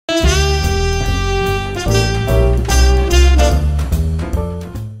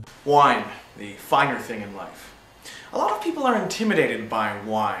Wine, the finer thing in life. A lot of people are intimidated by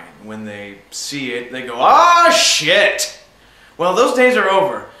wine. When they see it, they go, "Ah, shit!" Well, those days are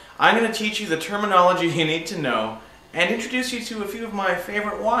over. I'm going to teach you the terminology you need to know and introduce you to a few of my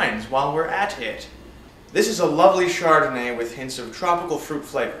favorite wines while we're at it. This is a lovely Chardonnay with hints of tropical fruit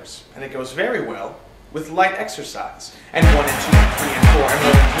flavors, and it goes very well with light exercise. And 1 and 2 and 3 and 4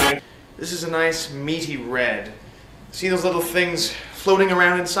 and 1. This is a nice meaty red. See those little things floating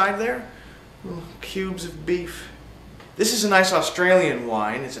around inside there? Little cubes of beef. This is a nice Australian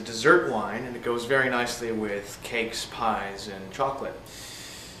wine. It's a dessert wine, and it goes very nicely with cakes, pies, and chocolate.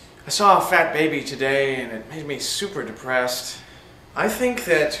 I saw a fat baby today, and it made me super depressed. I think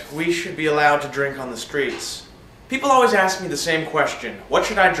that we should be allowed to drink on the streets. People always ask me the same question: what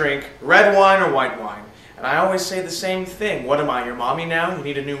should I drink, red wine or white wine? And I always say the same thing. What am I, your mommy now? You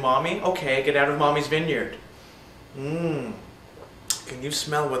need a new mommy? Okay, get out of mommy's vineyard. Can you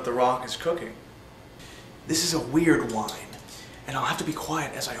smell what the Rock is cooking? This is a weird wine, and I'll have to be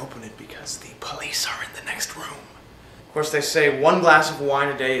quiet as I open it because the police are in the next room. Of course, they say 1 glass of wine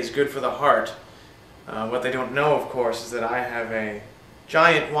a day is good for the heart. What they don't know, of course, is that I have a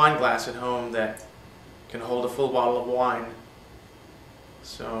giant wine glass at home that can hold a full bottle of wine.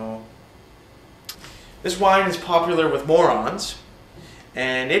 So, this wine is popular with morons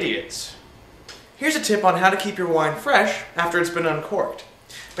and idiots. Here's a tip on how to keep your wine fresh after it's been uncorked.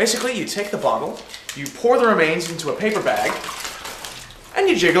 Basically, you take the bottle, you pour the remains into a paper bag, and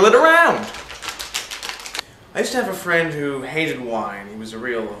you jiggle it around. I used to have a friend who hated wine. He was a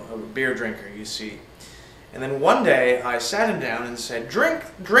beer drinker, you see. And then one day, I sat him down and said, drink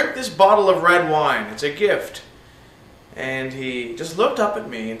this bottle of red wine. It's a gift. And he just looked up at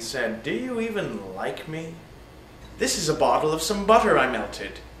me and said, "Do you even like me? This is a bottle of some butter I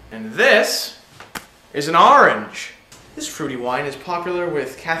melted. And this is an orange." This fruity wine is popular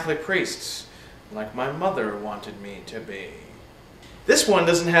with Catholic priests, like my mother wanted me to be. This one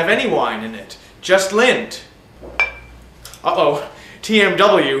doesn't have any wine in it, just lint. Uh-oh,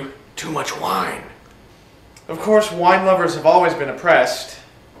 TMW, too much wine. Of course, wine lovers have always been oppressed.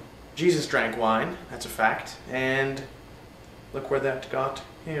 Jesus drank wine, that's a fact, and look where that got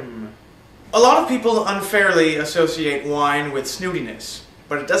him. A lot of people unfairly associate wine with snootiness,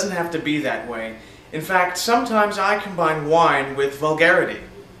 but it doesn't have to be that way. In fact, sometimes I combine wine with vulgarity.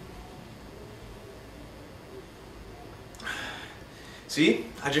 See,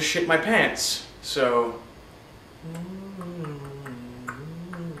 I just shit my pants, so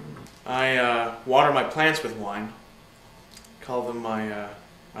I water my plants with wine. Call them my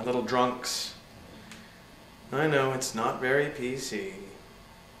little drunks. I know, it's not very PC.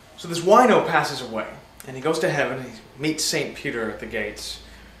 So this wino passes away, and he goes to heaven, he meets St. Peter at the gates.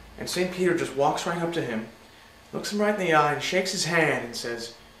 And St. Peter just walks right up to him, looks him right in the eye, and shakes his hand and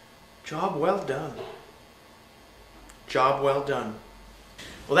says, "Job well done. Job well done."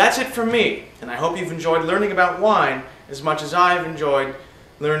 Well, that's it from me, and I hope you've enjoyed learning about wine as much as I've enjoyed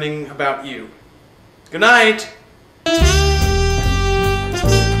learning about you. Good night!